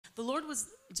the Lord was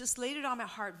just laid it on my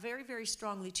heart very, very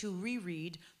strongly to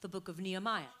reread the book of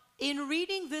Nehemiah. In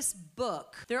reading this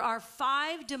book, there are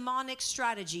 5 demonic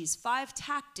strategies, 5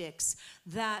 tactics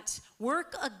that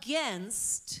work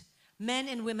against men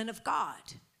and women of God.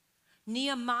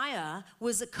 Nehemiah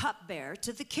was a cupbearer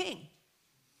to the king,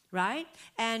 right?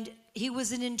 And he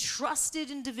was an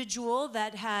entrusted individual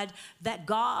that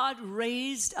God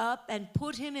raised up and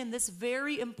put him in this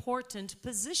very important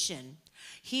position.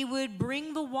 He would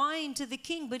bring the wine to the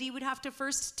king, but he would have to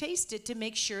first taste it to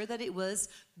make sure that it was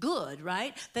good,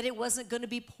 right? That it wasn't going to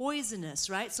be poisonous,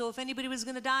 right? So if anybody was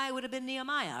going to die, it would have been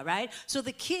Nehemiah, right? So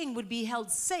the king would be held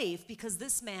safe because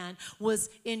this man was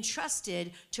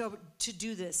entrusted to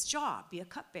do this job, be a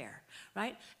cupbearer,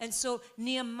 right? And so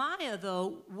Nehemiah,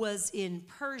 though, was in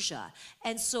Persia.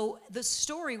 And so the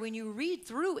story, when you read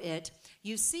through it,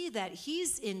 you see that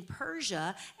he's in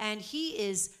Persia and he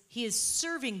is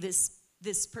serving this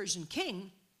Persian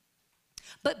king.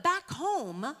 But back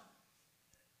home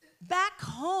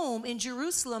in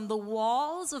Jerusalem, the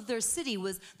walls of their city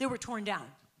were torn down.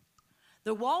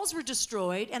 The walls were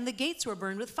destroyed and the gates were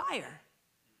burned with fire.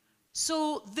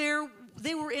 So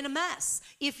they were in a mess.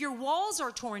 If your walls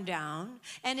are torn down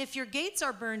and if your gates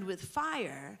are burned with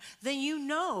fire, then you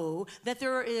know that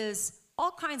there is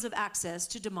all kinds of access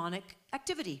to demonic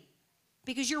activity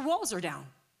because your walls are down.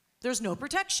 There's no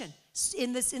protection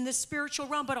in this spiritual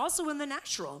realm, but also in the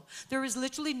natural. There is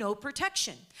literally no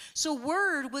protection. So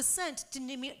word was sent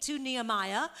to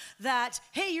Nehemiah that,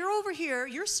 hey, you're over here,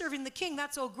 you're serving the king,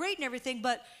 that's all great and everything,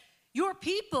 but your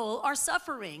people are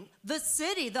suffering. The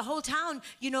city, the whole town,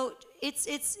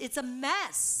 it's a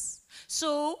mess.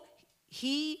 So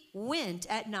he went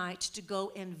at night to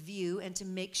go and view and to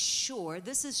make sure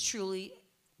this is truly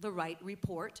the right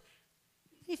report.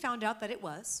 He found out that it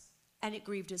was. And it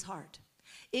grieved his heart.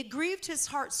 It grieved his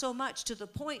heart so much to the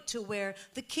point to where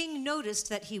the king noticed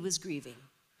that he was grieving.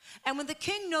 And when the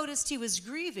king noticed he was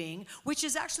grieving, which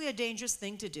is actually a dangerous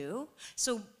thing to do,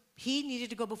 so he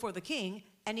needed to go before the king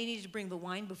and he needed to bring the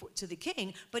wine to the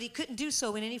king, but he couldn't do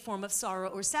so in any form of sorrow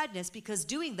or sadness because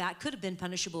doing that could have been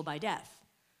punishable by death.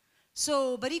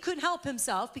 But he couldn't help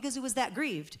himself because he was that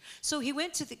grieved. So he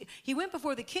went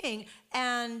before the king,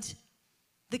 and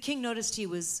the king noticed he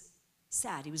was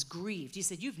sad. He was grieved. He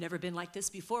said, "You've never been like this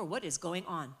before. What is going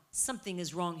on? Something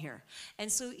is wrong here."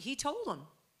 And so he told him.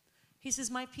 He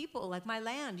says, "My people, like my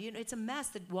land, it's a mess.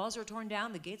 The walls are torn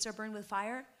down. The gates are burned with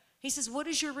fire." He says, "What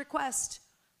is your request?"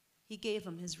 He gave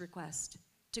him his request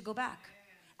to go back.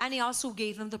 And he also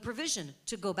gave him the provision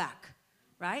to go back,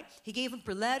 right? He gave him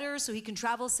letters so he can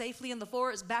travel safely in the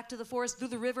forest, back to the forest, through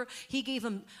the river. He gave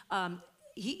him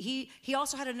He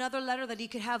also had another letter that he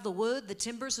could have the wood, the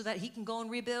timber, so that he can go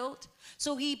and rebuild.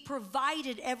 So he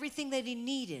provided everything that he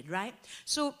needed, right?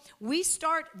 So we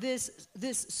start this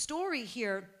story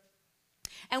here,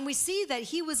 and we see that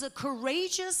he was a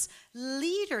courageous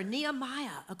leader,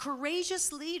 Nehemiah, a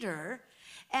courageous leader.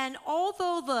 And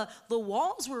although the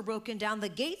walls were broken down,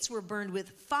 the gates were burned with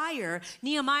fire,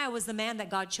 Nehemiah was the man that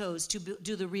God chose to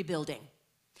do the rebuilding.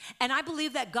 And I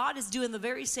believe that God is doing the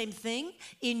very same thing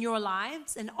in your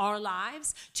lives and our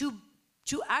lives to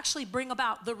actually bring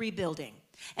about the rebuilding.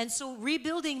 And so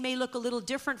rebuilding may look a little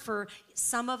different for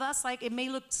some of us. Like it may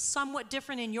look somewhat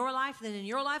different in your life than in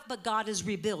your life, but God is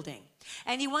rebuilding.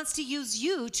 And he wants to use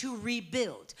you to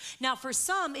rebuild. Now, for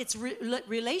some, it's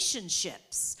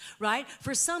relationships, right?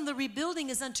 For some, the rebuilding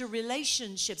is unto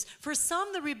relationships. For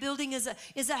some, the rebuilding is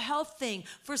a health thing.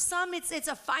 For some, it's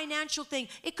a financial thing.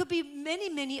 It could be many,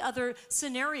 many other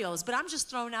scenarios, but I'm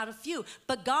just throwing out a few.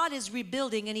 But God is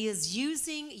rebuilding, and he is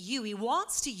using you. He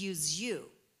wants to use you.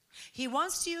 He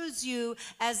wants to use you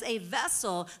as a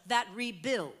vessel that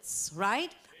rebuilds,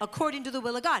 right? According to the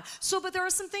will of God. But there are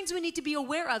some things we need to be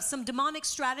aware of, some demonic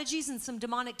strategies and some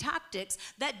demonic tactics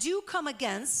that do come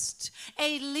against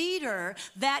a leader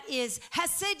that has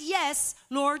said, "Yes,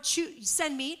 Lord,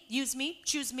 send me, use me,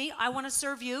 choose me, I want to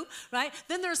serve you," right?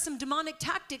 Then there are some demonic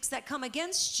tactics that come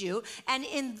against you. And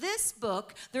in this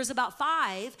book, there's about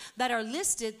 5 that are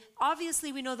listed.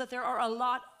 Obviously, we know that there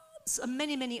are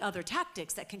many, many other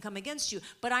tactics that can come against you.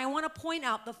 But I want to point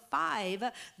out the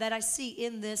 5 that I see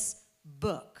in this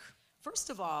book. First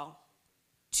of all,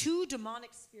 two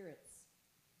demonic spirits,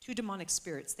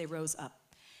 they rose up.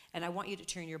 And I want you to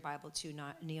turn your Bible to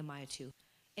Nehemiah 2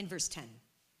 in verse 10.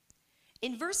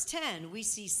 In verse 10, we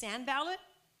see Sanballat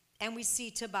and we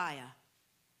see Tobiah.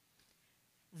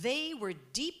 They were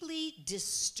deeply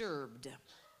disturbed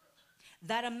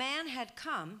that a man had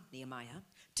come, Nehemiah,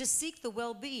 to seek the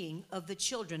well-being of the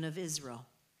children of Israel.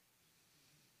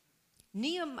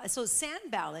 So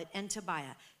Sanballat and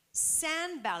Tobiah,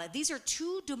 Sanballat. These are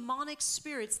two demonic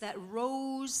spirits that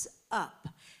rose up.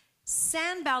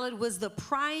 Sanballat was the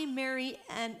primary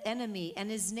enemy, and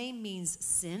his name means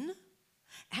sin,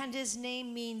 and his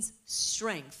name means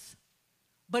strength.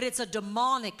 But it's a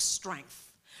demonic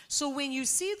strength. So when you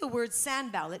see the word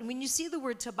Sanballat, and when you see the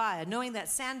word Tobiah, knowing that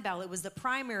Sanballat was the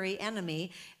primary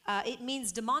enemy, it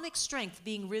means demonic strength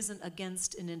being risen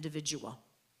against an individual.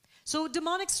 So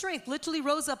demonic strength literally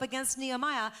rose up against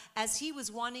Nehemiah as he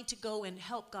was wanting to go and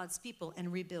help God's people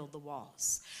and rebuild the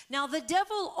walls. Now, the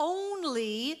devil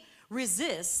only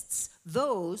resists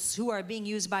those who are being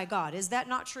used by God. Is that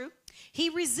not true? He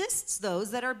resists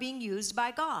those that are being used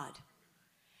by God.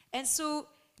 And so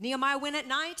Nehemiah went at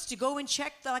night to go and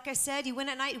check, like I said, he went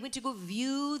at night, he went to go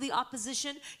view the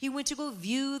opposition, he went to go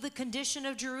view the condition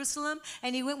of Jerusalem,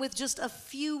 and he went with just a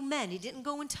few men. He didn't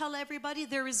go and tell everybody.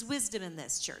 There is wisdom in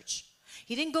this, church.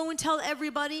 He didn't go and tell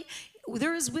everybody.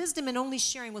 There is wisdom in only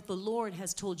sharing what the Lord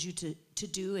has told you to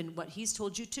do and what he's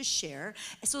told you to share.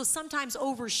 So sometimes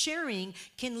oversharing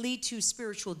can lead to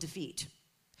spiritual defeat.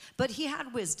 But he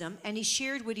had wisdom, and he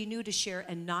shared what he knew to share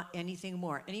and not anything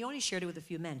more. And he only shared it with a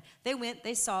few men. They went,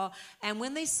 they saw, and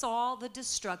when they saw the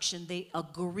destruction, they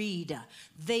agreed.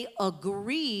 They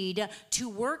agreed to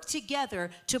work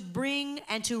together to bring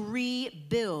and to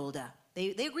rebuild. They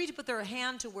agreed to put their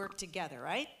hand to work together,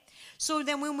 right? So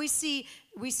then when we see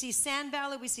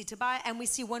Sanballat, we see Tobiah, and we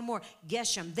see one more,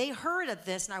 Geshem. They heard of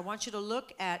this, and I want you to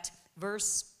look at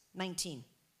verse 19.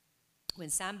 When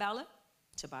Sanballat,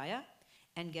 Tobiah,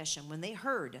 and Geshem, when they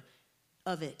heard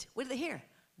of it, what did they hear?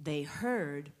 They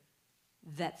heard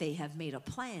that they have made a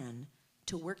plan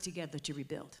to work together to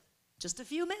rebuild. Just a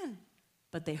few men,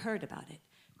 but they heard about it.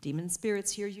 Demon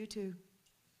spirits hear you too,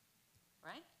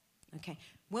 right? Okay.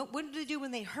 What did they do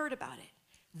when they heard about it?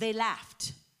 They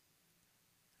laughed.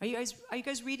 Are you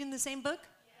guys reading the same book?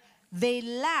 Yes. They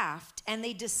laughed and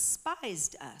they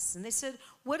despised us. And they said,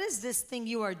 what is this thing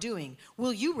you are doing?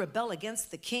 Will you rebel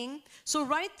against the king? So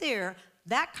right there,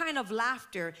 that kind of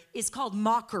laughter is called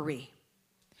mockery.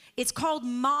 It's called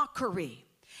mockery.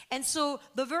 And so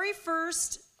the very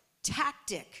first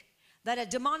tactic, that a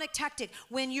demonic tactic,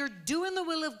 when you're doing the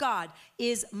will of God,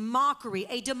 is mockery.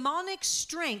 A demonic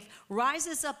strength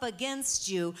rises up against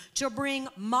you to bring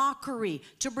mockery,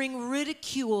 to bring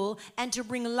ridicule, and to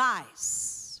bring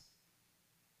lies.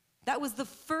 That was the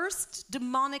first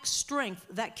demonic strength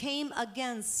that came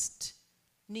against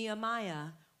Nehemiah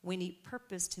when he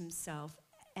purposed himself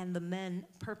and the men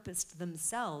purposed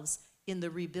themselves in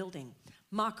the rebuilding.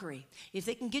 Mockery. If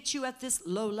they can get you at this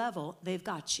low level, they've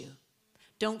got you.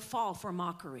 Don't fall for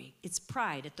mockery. It's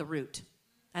pride at the root.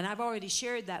 And I've already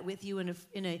shared that with you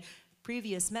in a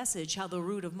previous message, how the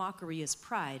root of mockery is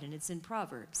pride, and it's in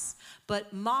Proverbs.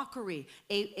 But mockery,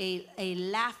 a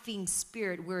laughing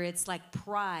spirit where it's like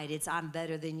pride. It's, I'm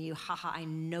better than you. Haha, I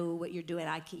know what you're doing.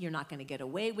 You're not going to get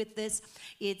away with this.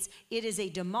 It is a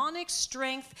demonic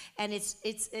strength, and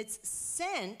it's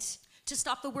sent to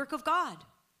stop the work of God.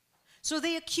 So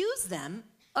they accuse them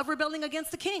of rebelling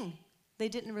against the king. They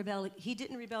didn't rebel. He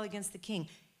didn't rebel against the king.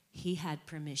 He had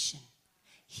permission.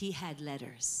 He had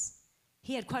letters.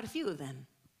 He had quite a few of them,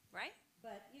 right?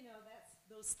 But, you know,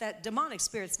 that demonic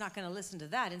spirit's not going to listen to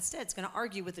that. Instead, it's going to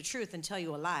argue with the truth and tell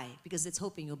you a lie because it's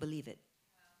hoping you'll believe it.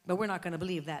 But we're not going to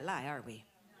believe that lie, are we?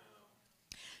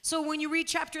 No. So when you read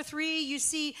chapter 3, you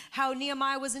see how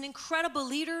Nehemiah was an incredible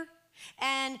leader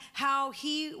and how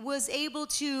he was able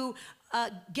to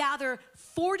gather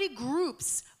 40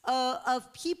 groups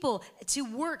of people to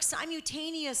work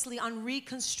simultaneously on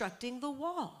reconstructing the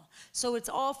wall. So it's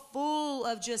all full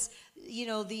of just, you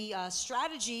know, the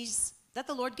strategies that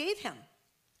the Lord gave him.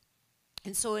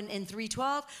 And so in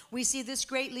 3:12, we see this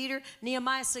great leader,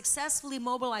 Nehemiah, successfully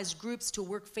mobilized groups to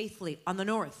work faithfully on the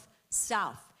north,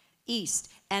 south, east,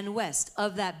 and west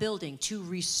of that building to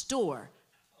restore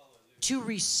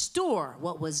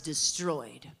what was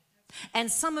destroyed.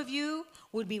 And some of you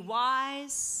would be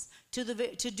wise to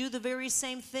do the very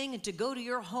same thing and to go to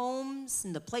your homes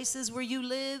and the places where you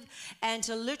live and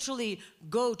to literally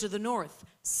go to the north,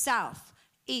 south,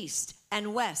 east,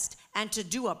 and west and to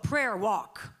do a prayer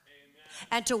walk.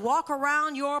 And to walk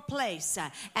around your place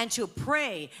and to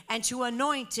pray and to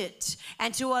anoint it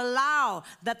and to allow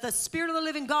that the Spirit of the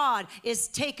living God is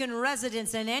taking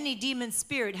residence and any demon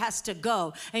spirit has to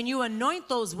go. And you anoint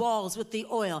those walls with the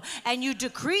oil and you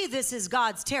decree this is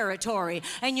God's territory.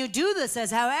 And you do this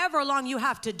as however long you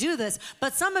have to do this.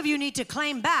 But some of you need to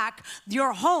claim back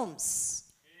your homes,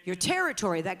 your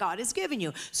territory that God has given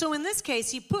you. So in this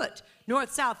case, he put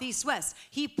north, south, east, west.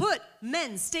 He put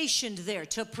men stationed there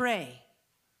to pray.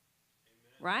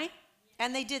 Right?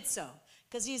 And they did so.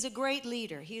 because he's a great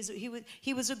leader. He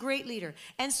was a great leader.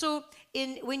 And so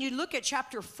when you look at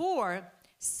chapter 4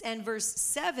 and verse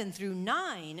 7 through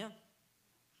 9,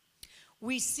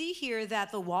 we see here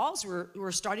that the walls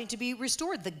were starting to be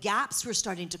restored. The gaps were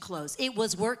starting to close. It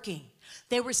was working.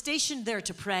 They were stationed there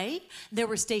to pray. They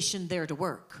were stationed there to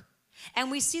work.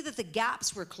 And we see that the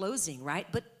gaps were closing, right?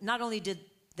 But not only did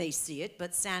they see it,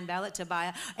 but Sanballat,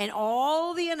 Tobiah, and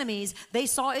all the enemies, they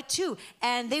saw it too.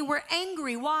 And they were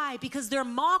angry. Why? Because their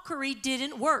mockery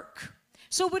didn't work.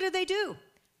 So what did they do?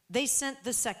 They sent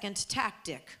the second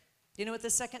tactic. You know what the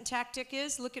second tactic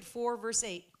is? Look at 4 verse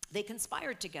 8. They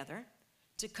conspired together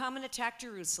to come and attack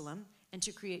Jerusalem and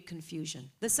to create confusion.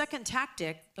 The second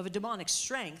tactic of a demonic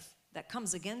strength that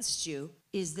comes against you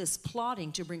is this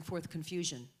plotting to bring forth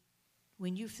confusion.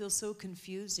 When you feel so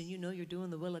confused and you know you're doing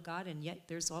the will of God and yet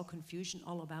there's all confusion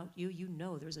all about you, you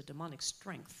know there's a demonic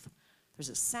strength. There's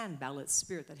a Sanballat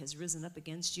spirit that has risen up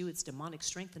against you. It's demonic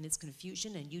strength and it's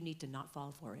confusion, and you need to not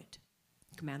fall for it.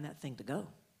 Command that thing to go.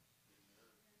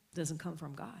 It doesn't come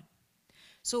from God.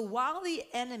 So while the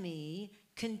enemy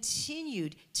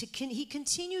continued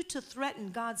to threaten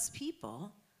God's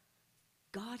people,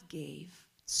 God gave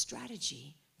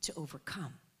strategy to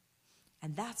overcome.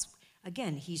 And that's,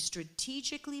 again, he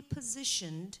strategically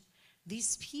positioned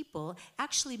these people,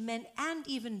 actually men and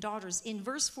even daughters. In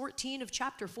verse 14 of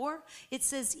chapter 4, it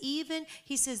says even,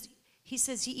 he says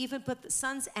he even put the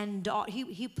sons and daughters,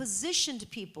 he positioned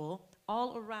people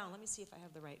all around. Let me see if I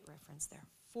have the right reference there.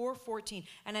 4:14.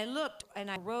 And I looked and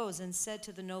I rose and said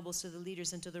to the nobles, to the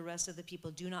leaders, and to the rest of the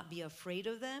people, do not be afraid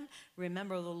of them.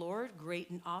 Remember the Lord, great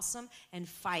and awesome, and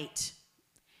fight.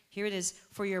 Here it is,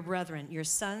 for your brethren, your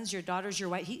sons, your daughters, your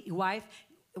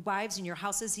wives in your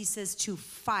houses. He says to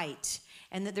fight.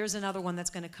 And there's another one that's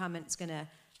going to come, and it's going to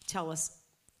tell us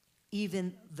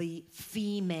even the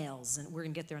females, and we're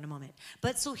going to get there in a moment.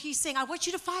 But so he's saying, I want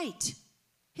you to fight.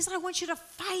 He said, I want you to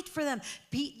fight for them.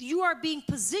 You are being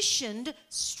positioned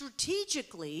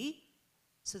strategically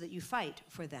so that you fight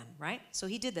for them, right? So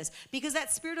he did this because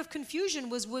that spirit of confusion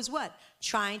was what?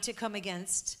 Trying to come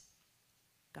against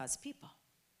God's people.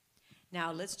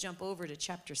 Now let's jump over to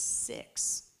chapter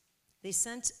 6. They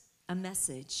sent a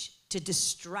message to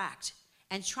distract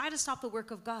and try to stop the work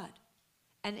of God.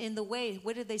 And in the way,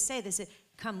 what did they say? They said,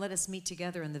 come, let us meet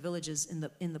together in the villages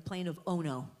in the plain of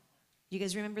Ono. You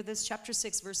guys remember this? Chapter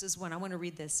 6, verses 1. I want to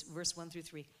read this, verse 1 through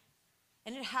 3.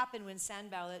 And it happened when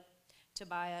Sanballat,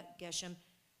 Tobiah, Geshem,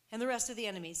 and the rest of the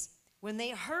enemies, when they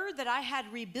heard that I had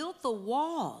rebuilt the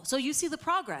wall. So you see the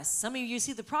progress. Some of you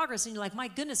see the progress and you're like, my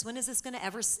goodness, when is this going to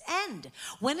ever end?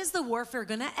 When is the warfare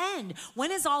going to end?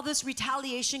 When is all this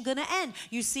retaliation going to end?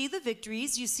 You see the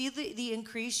victories. You see the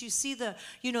increase. You see the,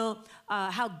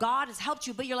 how God has helped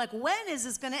you. But you're like, when is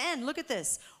this going to end? Look at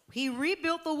this. He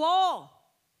rebuilt the wall.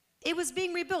 It was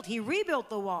being rebuilt. He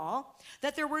rebuilt the wall,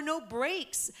 that there were no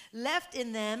breaks left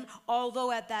in them,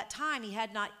 although at that time he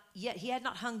had not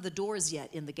hung the doors yet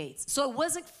in the gates. So it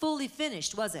wasn't fully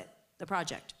finished, was it, the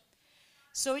project?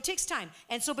 So it takes time.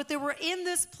 And so, but they were in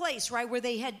this place, right, where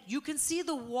you can see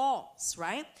the walls,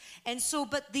 right? And so,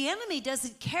 but the enemy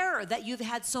doesn't care that you've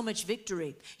had so much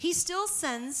victory. He still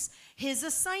sends his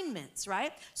assignments,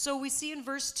 right? So we see in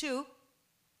verse 2,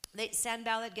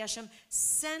 Sanballat, Geshem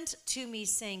sent to me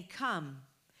saying, come,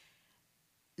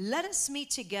 let us meet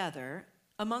together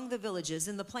among the villages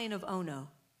in the plain of Ono.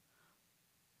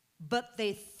 But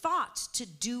they thought to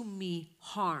do me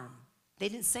harm. They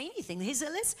didn't say anything. He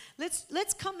said,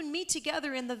 let's come and meet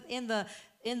together in the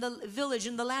village,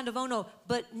 in the land of Ono.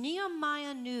 But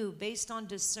Nehemiah knew, based on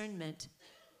discernment,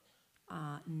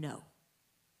 no.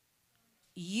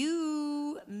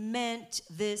 You meant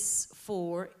this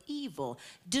for evil.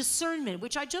 Discernment,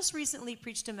 which I just recently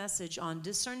preached a message on,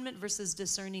 discernment versus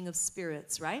discerning of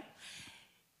spirits, right?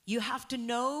 You have to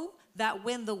know that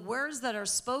when the words that are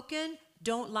spoken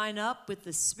don't line up with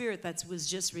the spirit that was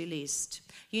just released.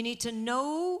 You need to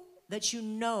know that you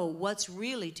know what's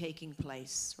really taking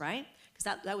place, right?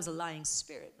 Because that was a lying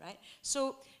spirit, right?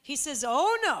 So he says,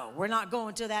 oh no, we're not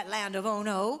going to that land of oh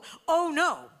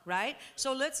no, right?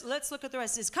 So let's look at the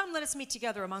rest. It says, come, let us meet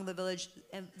together among the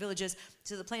villages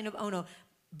to the plain of Ono.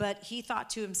 But he thought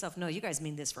to himself, no, you guys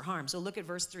mean this for harm. So look at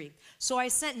verse 3. So I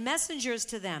sent messengers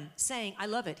to them, saying, I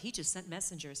love it. He just sent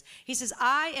messengers. He says,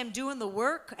 I am doing the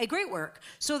work, a great work,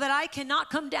 so that I cannot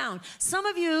come down. Some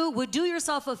of you would do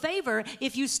yourself a favor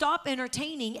if you stop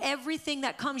entertaining everything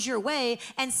that comes your way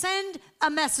and send a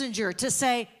messenger to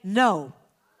say, no.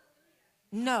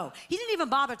 No. He didn't even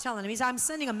bother telling him. He said, I'm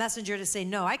sending a messenger to say,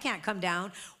 no, I can't come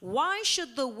down. Why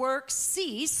should the work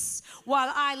cease while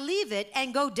I leave it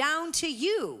and go down to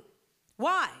you?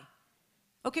 Why?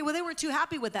 Okay, well, they weren't too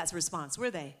happy with that response,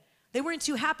 were they? They weren't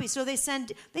too happy, so they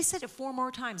said it 4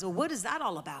 more times. Well, what is that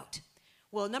all about?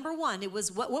 Well, number one, it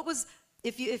was what was,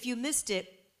 if you missed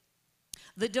it,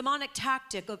 the demonic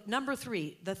tactic of number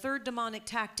 3, the third demonic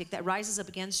tactic that rises up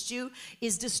against you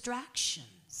is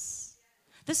distractions.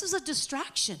 This is a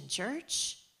distraction,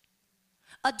 church.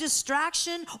 A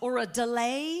distraction or a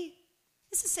delay.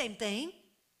 It's the same thing,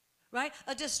 right?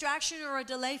 A distraction or a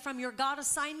delay from your God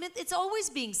assignment, it's always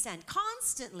being sent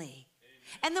constantly.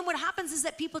 And then what happens is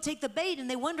that people take the bait and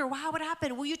they wonder, wow, what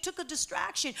happened? Well, you took a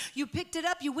distraction. You picked it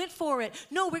up. You went for it.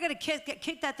 No, we're going to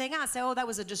kick that thing out and say, oh, that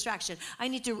was a distraction. I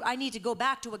need to go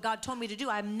back to what God told me to do.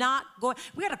 I'm not going.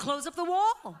 We got to close up the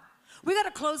wall. We got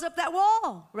to close up that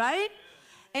wall, right?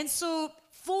 And so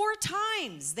 4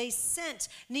 times they sent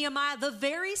Nehemiah the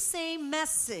very same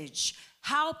message.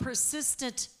 How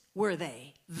persistent were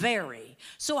they? Very.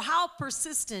 So how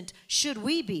persistent should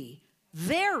we be?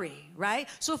 Very, right?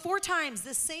 So 4 times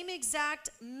the same exact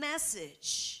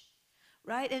message,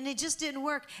 right? And it just didn't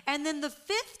work. And then the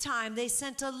 5th time they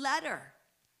sent a letter.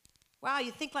 Wow,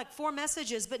 you think like 4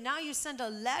 messages, but now you send a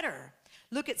letter.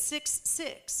 Look at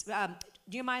 6:6,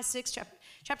 Nehemiah 6,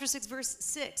 chapter 6, verse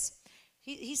 6.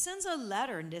 He sends a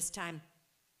letter this time.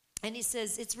 And he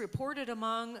says, it's reported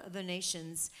among the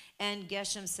nations, and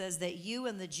Geshem says that you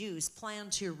and the Jews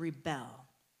plan to rebel.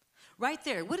 Right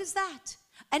there, what is that?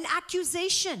 An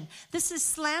accusation. This is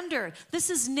slander. This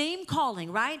is name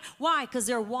calling, right? Why? Because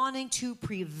they're wanting to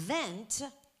prevent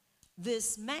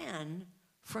this man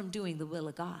from doing the will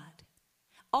of God.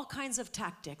 All kinds of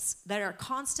tactics that are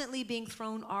constantly being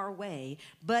thrown our way,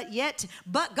 but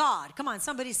God. Come on,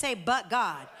 somebody say, but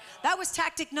God. That was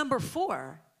tactic number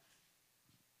 4.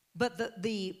 But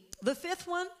the 5th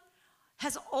one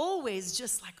has always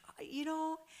just like,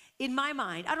 in my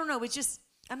mind, I don't know,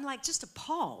 I'm like just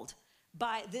appalled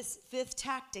by this 5th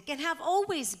tactic, and have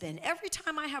always been. Every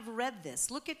time I have read this,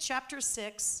 look at chapter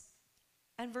 6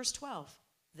 and verse 12.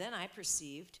 Then I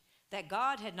perceived that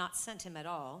God had not sent him at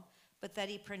all, but that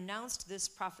he pronounced this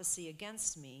prophecy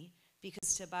against me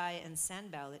because Tobiah and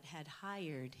Sanballat had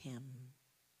hired him.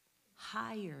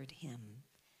 Hired him.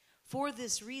 For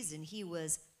this reason he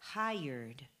was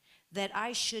hired, that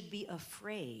I should be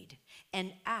afraid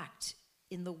and act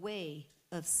in the way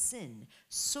of sin,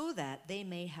 so that they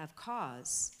may have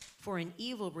cause for an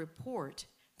evil report,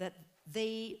 that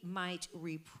they might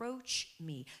reproach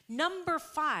me. Number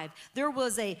 5, there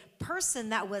was a person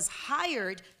that was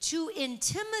hired to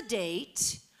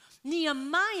intimidate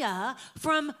Nehemiah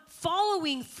from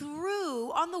following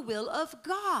through on the will of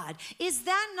God. Is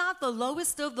that not the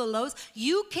lowest of the lows?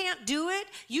 You can't do it.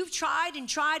 You've tried and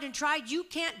tried and tried. You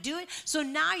can't do it. So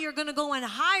now you're going to go and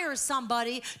hire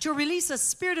somebody to release a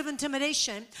spirit of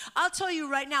intimidation. I'll tell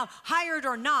you right now, hired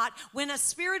or not, when a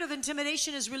spirit of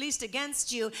intimidation is released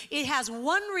against you, it has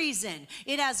one reason.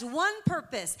 It has one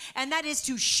purpose, and that is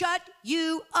to shut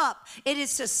you up. It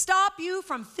is to stop you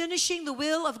from finishing the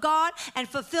will of God and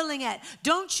fulfilling it.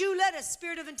 Don't you let a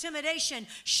spirit of intimidation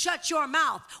shut your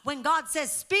mouth. When God says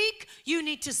speak, you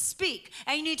need to speak.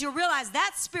 And you need to realize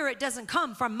that spirit doesn't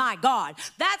come from my God.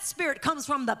 That spirit comes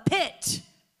from the pit.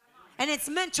 And it's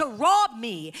meant to rob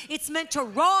me. It's meant to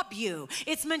rob you.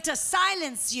 It's meant to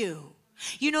silence you.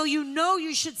 You know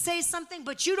you should say something,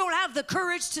 but you don't have the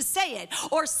courage to say it.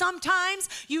 Or sometimes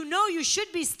you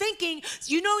should be thinking,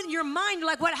 in your mind,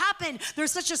 like, what happened?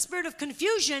 There's such a spirit of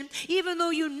confusion. Even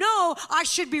though I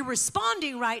should be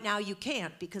responding right now, you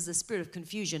can't, because the spirit of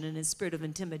confusion and the spirit of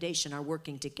intimidation are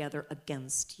working together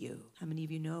against you. How many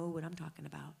of you know what I'm talking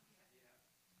about?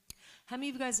 How many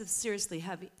of you guys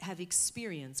have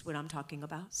experienced what I'm talking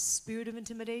about? Spirit of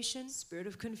intimidation, spirit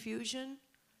of confusion.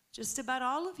 Just about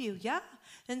all of you, yeah.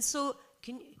 And so,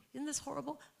 isn't this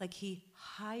horrible? Like, he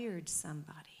hired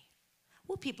somebody.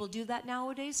 Well, people do that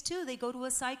nowadays too. They go to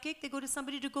a psychic, they go to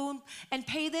somebody to go and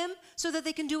pay them so that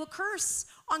they can do a curse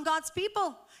on God's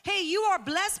people. Hey, you are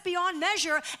blessed beyond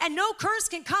measure, and no curse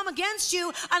can come against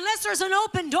you unless there's an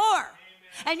open door. Amen.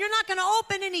 And you're not going to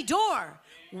open any door.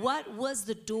 Amen. What was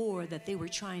the door that they were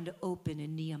trying to open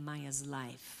in Nehemiah's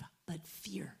life? But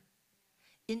fear.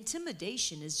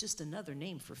 Intimidation is just another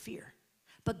name for fear.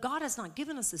 But God has not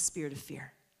given us a spirit of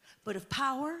fear, but of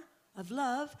power, of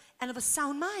love, and of a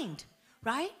sound mind,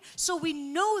 right? So we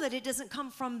know that it doesn't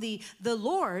come from the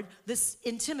Lord, this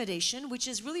intimidation, which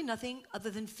is really nothing other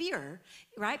than fear,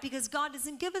 right? Because God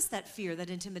doesn't give us that fear, that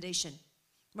intimidation,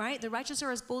 right? The righteous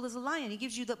are as bold as a lion. He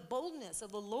gives you the boldness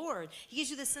of the Lord. He gives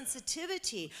you the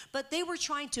sensitivity. But they were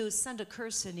trying to send a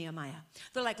curse to Nehemiah.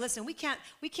 They're like, listen, we can't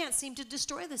seem to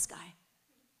destroy this guy.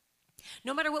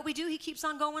 No matter what we do, he keeps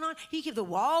on going on. The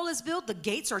wall is built. The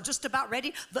gates are just about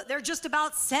ready. They're just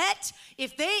about set.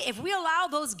 If we allow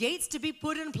those gates to be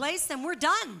put in place, then we're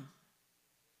done.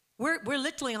 We're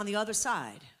literally on the other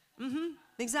side.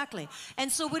 Exactly.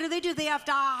 And so what do? They have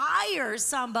to hire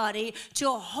somebody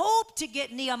to hope to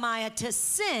get Nehemiah to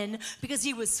sin because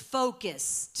he was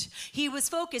focused. He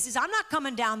says, I'm not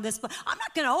coming down this, but I'm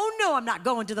not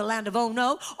going to the land of oh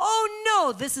no. Oh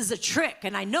no, this is a trick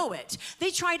and I know it.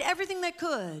 They tried everything they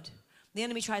could. The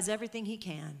enemy tries everything he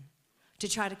can to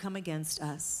try to come against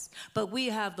us. But we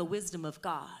have the wisdom of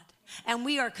God. And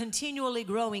we are continually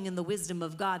growing in the wisdom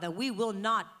of God that we will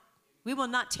not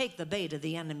take the bait of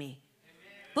the enemy.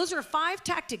 Those are 5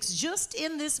 tactics just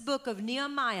in this book of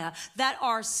Nehemiah that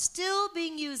are still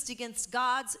being used against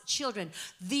God's children.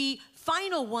 The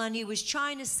final one, he was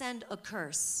trying to send a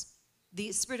curse.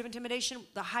 The spirit of intimidation,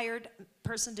 the hired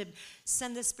person to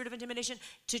send this spirit of intimidation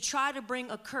to try to bring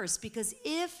a curse. Because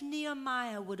if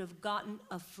Nehemiah would have gotten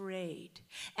afraid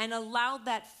and allowed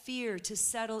that fear to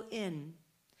settle in,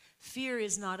 fear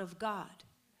is not of God.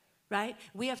 Right?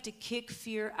 We have to kick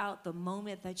fear out the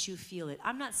moment that you feel it.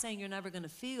 I'm not saying you're never going to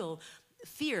feel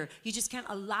fear. You just can't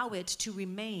allow it to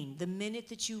remain. The minute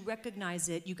that you recognize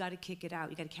it, you got to kick it out.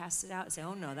 You got to cast it out and say,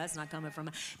 oh no, that's not coming from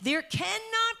me. There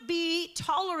cannot be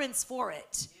tolerance for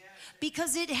it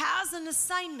because it has an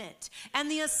assignment.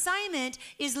 And the assignment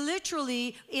is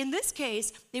literally, in this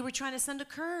case, they were trying to send a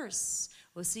curse.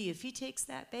 Well, see, if he takes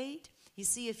that bait, you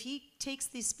see, if he takes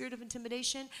the spirit of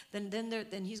intimidation, then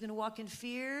he's going to walk in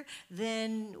fear.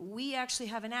 Then we actually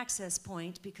have an access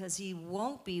point because he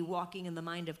won't be walking in the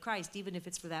mind of Christ, even if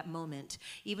it's for that moment,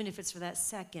 even if it's for that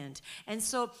second. And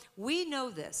so we know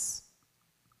this.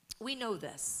 We know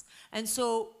this. And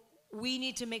so we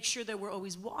need to make sure that we're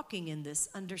always walking in this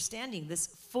understanding,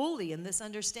 fully in this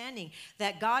understanding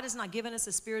that God has not given us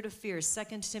a spirit of fear,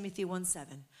 2 Timothy 1:7,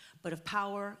 but of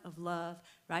power, of love,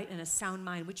 right? And a sound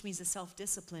mind, which means a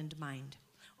self-disciplined mind.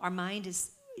 Our mind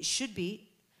should be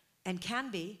and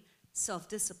can be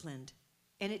self-disciplined.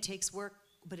 And it takes work,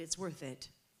 but it's worth it,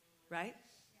 right?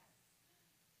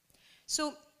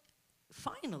 So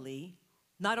finally,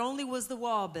 not only was the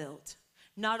wall built,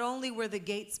 not only were the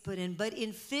gates put in, but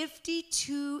in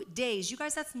 52 days. You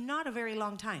guys, that's not a very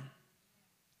long time.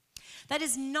 That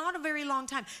is not a very long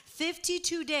time.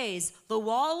 52 days, the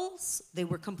walls, they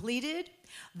were completed.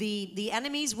 The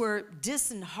enemies were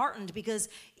disheartened because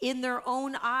in their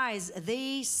own eyes,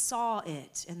 they saw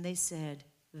it and they said,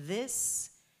 this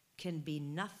can be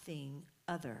nothing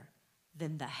other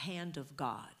than the hand of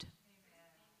God. Amen.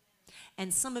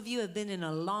 And some of you have been in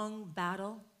a long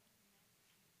battle.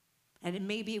 And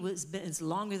it's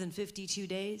longer than 52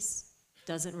 days.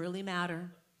 Doesn't really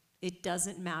matter. It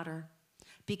doesn't matter.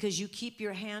 Because you keep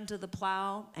your hand to the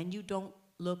plow and you don't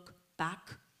look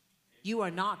back. You are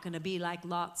not going to be like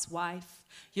Lot's wife.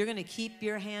 You're going to keep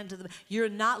your hand to you're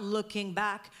not looking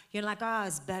back. You're like,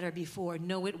 it's better before.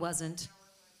 No, it wasn't.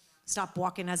 Stop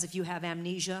walking as if you have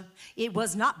amnesia. It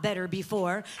was not better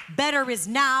before. Better is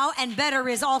now, and better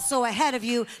is also ahead of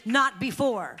you, not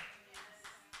before.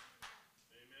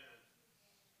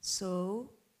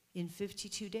 So, in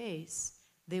 52 days,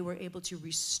 they were able to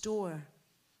restore,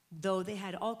 though they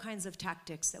had all kinds of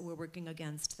tactics that were working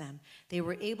against them. They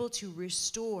were able to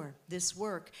restore this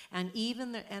work. And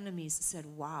even their enemies said,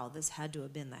 wow, this had to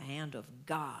have been the hand of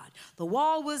God. The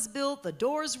wall was built, the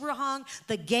doors were hung,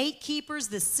 the gatekeepers,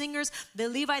 the singers, the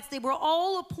Levites, they were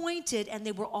all appointed and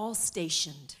they were all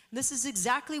stationed. This is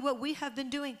exactly what we have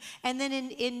been doing. And then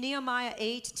in Nehemiah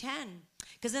 8:10,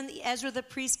 because then Ezra the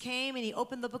priest came and he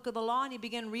opened the book of the law and he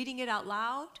began reading it out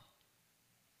loud.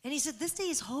 And he said, this day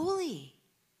is holy.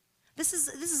 This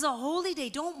is a holy day.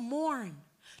 Don't mourn.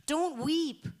 Don't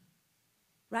weep.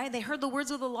 Right? They heard the words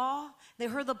of the law. They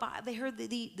heard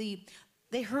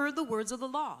they heard the words of the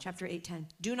law. Chapter 8:10.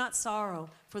 Do not sorrow,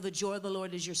 for the joy of the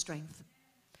Lord is your strength.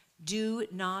 Do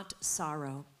not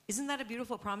sorrow. Isn't that a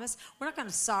beautiful promise? We're not going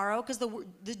to sorrow because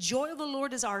the joy of the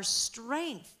Lord is our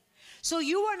strength. So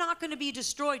you are not going to be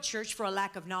destroyed, church, for a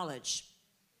lack of knowledge.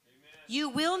 Amen. You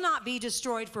will not be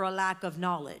destroyed for a lack of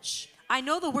knowledge. I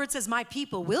know the word says my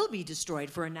people will be destroyed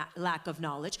for a lack of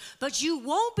knowledge, but you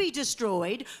won't be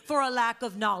destroyed for a lack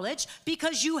of knowledge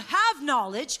because you have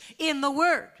knowledge in the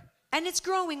word. And it's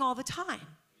growing all the time.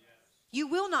 Yes. You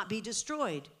will not be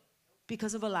destroyed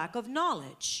because of a lack of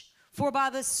knowledge. For by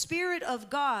the Spirit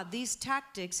of God, these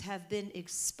tactics have been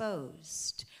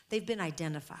exposed. They've been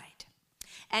identified.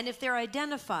 And if they're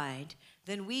identified,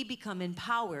 then we become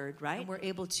empowered, right? And we're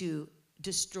able to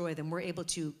destroy them. We're able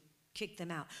to Kick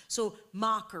them out. So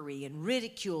mockery and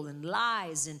ridicule and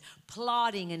lies and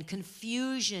plotting and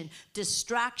confusion,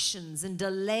 distractions and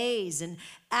delays and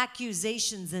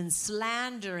accusations and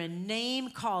slander and name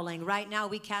calling. Right now,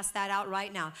 we cast that out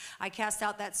right now. I cast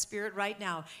out that spirit right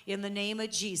now in the name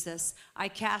of Jesus. I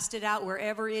cast it out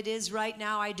wherever it is right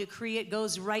now. I decree it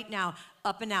goes right now,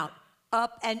 up and out,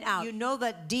 up and out. You know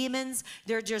that demons,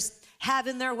 they're just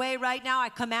having their way right now. I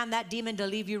command that demon to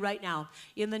leave you right now.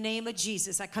 In the name of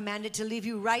Jesus, I command it to leave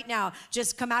you right now.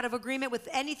 Just come out of agreement with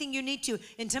anything you need to.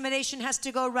 Intimidation has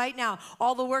to go right now.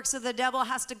 All the works of the devil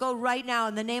has to go right now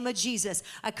in the name of Jesus.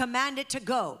 I command it to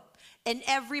go. And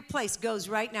every place goes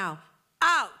right now.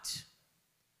 Out.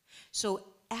 So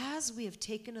as we have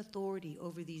taken authority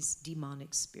over these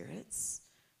demonic spirits,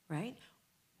 right,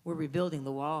 we're rebuilding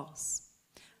the walls.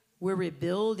 We're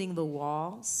rebuilding the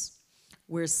walls.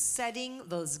 We're setting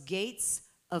those gates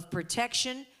of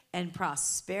protection and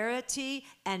prosperity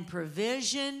and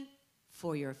provision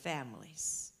for your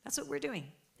families. That's what we're doing.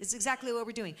 It's exactly what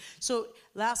we're doing. So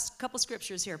last couple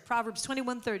scriptures here. Proverbs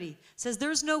 21:30 says,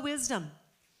 there's no wisdom,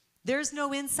 there's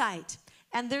no insight,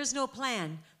 and there's no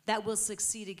plan that will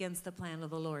succeed against the plan of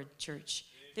the Lord, church.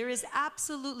 There is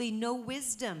absolutely no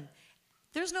wisdom.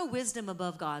 There's no wisdom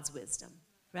above God's wisdom.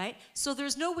 Right? So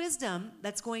there's no wisdom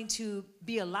that's going to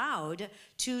be allowed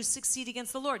to succeed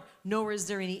against the Lord. Nor is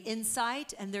there any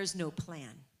insight, and there's no plan.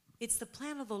 It's the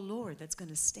plan of the Lord that's going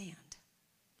to stand.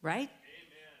 Right?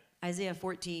 Amen. Isaiah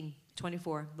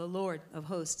 14:24. The Lord of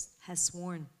hosts has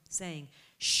sworn, saying,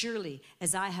 surely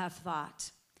as I have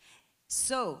thought,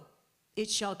 so it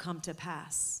shall come to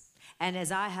pass. And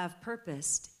as I have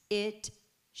purposed, it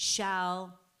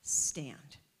shall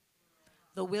stand.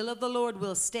 The will of the Lord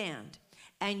will stand.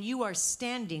 And you are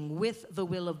standing with the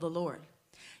will of the Lord.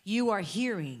 You are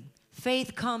hearing.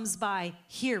 Faith comes by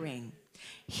hearing.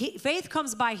 Faith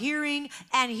comes by hearing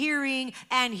and hearing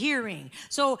and hearing.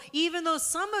 So even though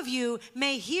some of you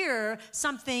may hear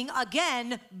something,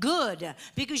 again, good,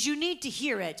 because you need to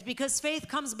hear it, because faith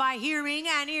comes by hearing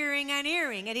and hearing and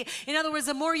hearing. And in other words,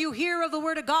 the more you hear of the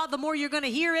word of God, the more you're going to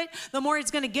hear it, the more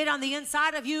it's going to get on the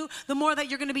inside of you, the more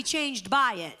that you're going to be changed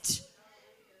by it.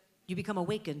 You become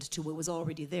awakened to what was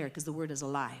already there because the word is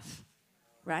alive,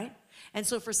 right? And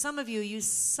so for some of you, you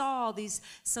saw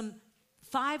some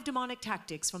 5 demonic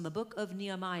tactics from the book of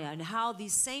Nehemiah, and how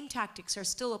these same tactics are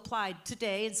still applied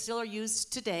today and still are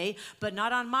used today, but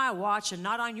not on my watch and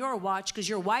not on your watch, because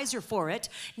you're wiser for it.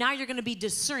 Now you're going to be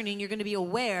discerning. You're going to be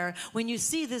aware. When you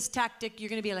see this tactic, you're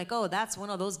going to be like, oh, that's one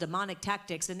of those demonic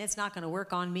tactics, and it's not going to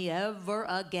work on me ever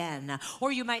again.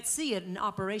 Or you might see it in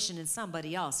operation in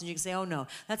somebody else, and you can say, oh, no,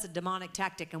 that's a demonic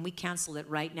tactic, and we cancel it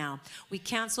right now. We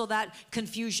cancel that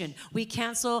confusion. We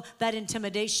cancel that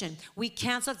intimidation. We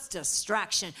cancel distraction.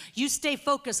 You stay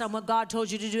focused on what God told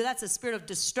you to do. That's a spirit of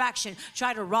distraction.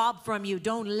 Try to rob from you.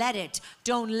 Don't let it.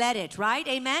 Don't let it, right?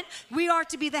 Amen? We are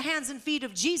to be the hands and feet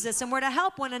of Jesus, and we're to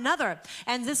help one another.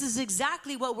 And this is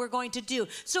exactly what we're going to do.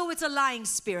 So it's a lying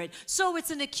spirit. So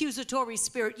it's an accusatory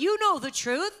spirit. You know the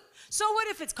truth. So what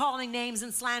if it's calling names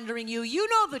and slandering you? You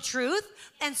know the truth,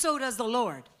 and so does the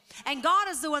Lord. And God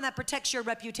is the one that protects your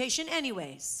reputation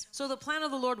anyways. So the plan of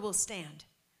the Lord will stand.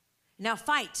 Now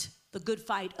fight the good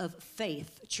fight of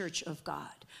faith, church of God.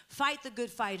 Fight the good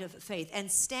fight of faith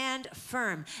and stand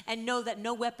firm and know that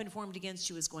no weapon formed against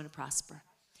you is going to prosper.